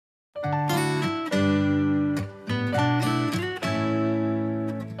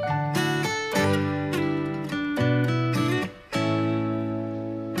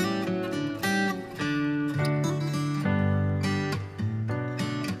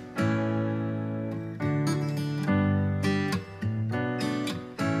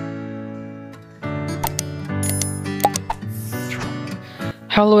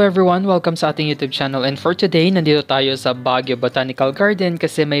Hello everyone! Welcome sa ating YouTube channel, and for today, nandito tayo sa Baguio Botanical Garden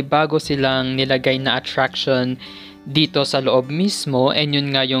kasi may bago silang nilagay na attraction dito sa loob mismo, and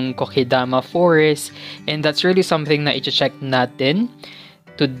yun nga yung KOKEDAMA Forest, and that's really something na i-check natin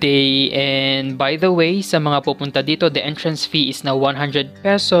today. And by the way, sa mga pupunta dito, the entrance fee is na 100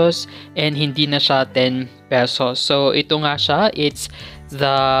 pesos and hindi na siya 10 pesos. So ito nga siya, it's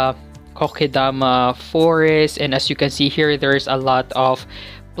the KOKEDAMA Forest, and as you can see here, there's a lot of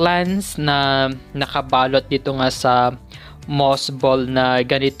plants na nakabalot dito nga sa moss ball na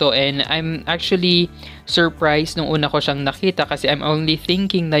ganito, and I'm actually surprised nung una ko siyang nakita kasi I'm only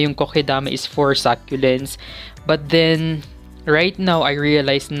thinking na yung KOKEDAMA is for succulents, but then right now I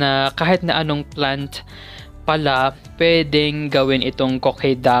realize na kahit na anong plant pala pwedeng gawin itong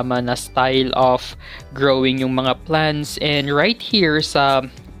KOKEDAMA na style of growing yung mga plants. And right here sa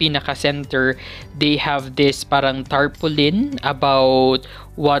pinaka-center, they have this parang tarpaulin about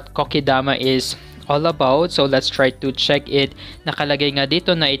what KOKEDAMA is all about. So let's try to check it. Nakalagay nga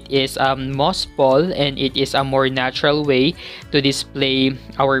dito na it is moss ball and it is a more natural way to display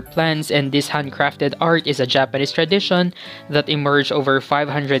our plants, and this handcrafted art is a Japanese tradition that emerged over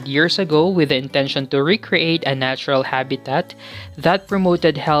 500 years ago with the intention to recreate a natural habitat that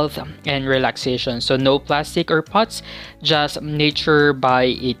promoted health and relaxation. So no plastic or pots, just nature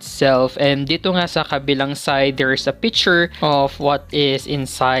by itself. And dito nga sa kabilang side, there's a picture of what is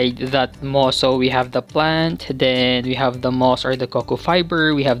inside that moss. So we have the plant, then we have the moss or the cocoa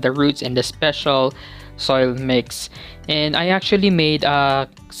fiber, we have the roots and the special soil mix. And I actually made a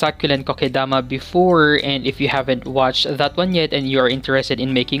succulent KOKEDAMA before, and if you haven't watched that one yet and you're interested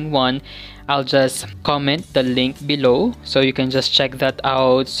in making one, I'll just comment the link below so you can just check that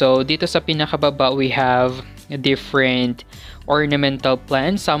out. So dito sa pinakababa, we have different ornamental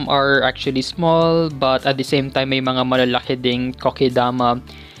plants. Some are actually small, but at the same time may mga malalaki ding KOKEDAMA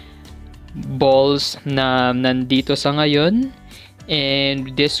balls na nandito sa ngayon,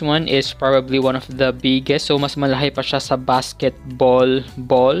 and this one is probably one of the biggest, so mas malaki pa siya sa basketball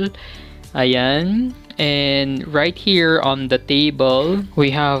ball. Ayan. And right here on the table,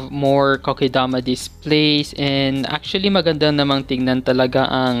 we have more KOKEDAMA displays, and actually maganda namang tingnan talaga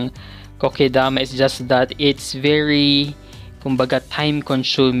ang KOKEDAMA. It's just that it's very, kumbaga, time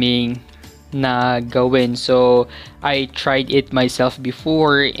consuming na gawin. So I tried it myself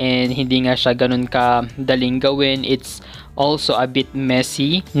before and hindi nga siya ganun ka daling gawin. It's also a bit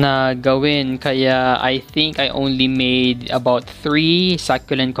messy na gawin, kaya I think I only made about 3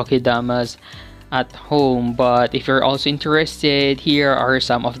 succulent KOKEDAMAs at home. But if you're also interested, here are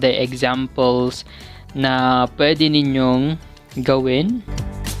some of the examples na pwede ninyong gawin.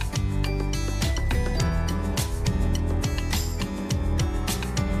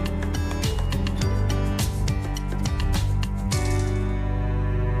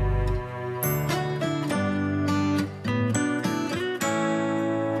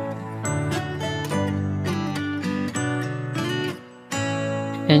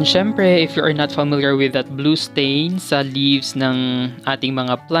 And syempre, if you are not familiar with that blue stain sa leaves ng ating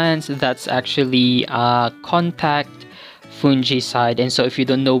mga plants, that's actually a contact fungicide. And so if you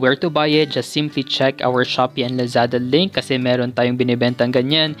don't know where to buy it, just simply check our Shopee and Lazada link kasi meron tayong binibentang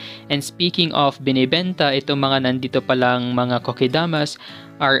ganyan. And speaking of binibenta, itong mga nandito palang mga KOKEDAMAs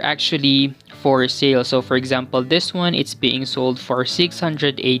are actually for sale. So for example, this one, it's being sold for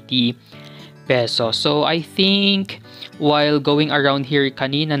 680 pesos. So I think while going around here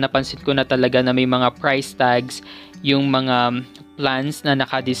kanina, napansin ko na talaga na may mga price tags yung mga plants na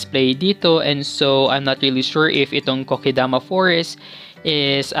naka-display dito, and so I'm not really sure if itong KOKEDAMA Forest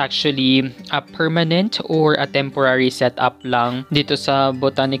is actually a permanent or a temporary setup lang dito sa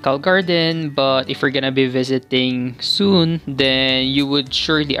Botanical Garden. But if you're gonna be visiting soon, then you would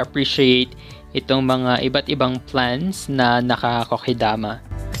surely appreciate itong mga iba't ibang plants na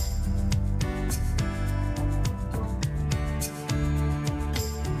naka-KOKEDAMA.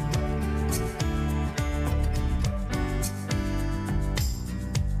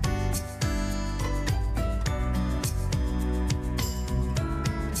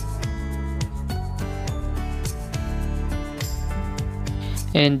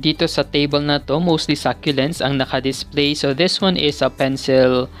 And dito sa table na to, mostly succulents ang naka-display. So this one is a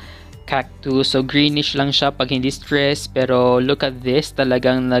pencil cactus. So greenish lang siya pag hindi stress. Pero look at this,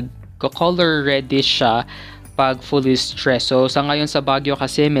 talagang nagko-color reddish siya pag fully stressed. So sa ngayon sa Baguio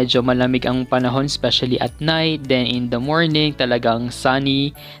kasi medyo malamig ang panahon, especially at night. Then in the morning, talagang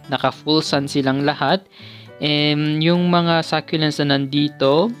sunny. Naka-full sun silang lahat. And yung mga succulents na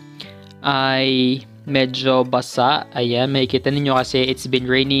nandito ay medyo basa. Ayan, makikita ninyo kasi it's been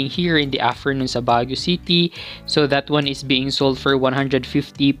raining here in the afternoon sa Baguio City. So that one is being sold for 150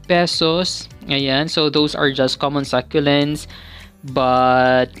 pesos. Ayan, so those are just common succulents.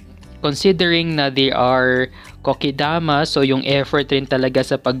 But considering na they are KOKEDAMA, so yung effort rin talaga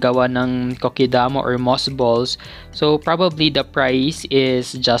sa paggawa ng KOKEDAMA or moss balls, so probably the price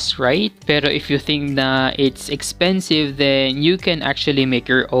is just right. Pero if you think na it's expensive, then you can actually make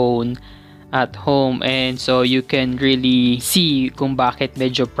your own at home, and so you can really see kung bakit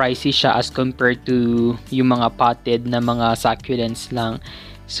medyo pricey siya as compared to yung mga potted na mga succulents lang.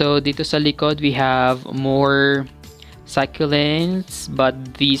 So dito sa likod we have more succulents, but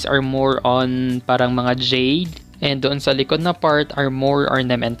these are more on parang mga jade, and doon sa likod na part are more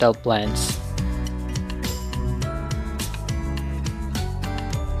ornamental plants.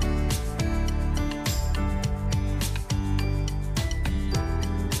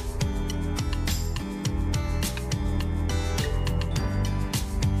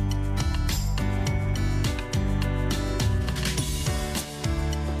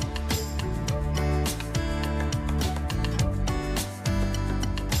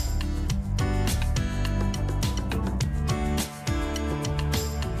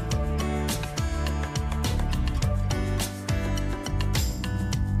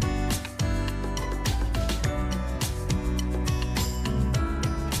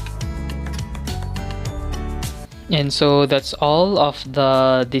 And so that's all of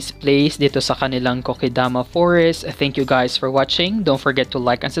the displays dito sa kanilang KOKEDAMA Forest. Thank you guys for watching. Don't forget to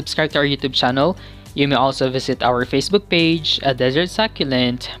like and subscribe to our YouTube channel. You may also visit our Facebook page at Desert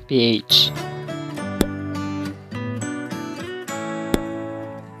Succulent PH.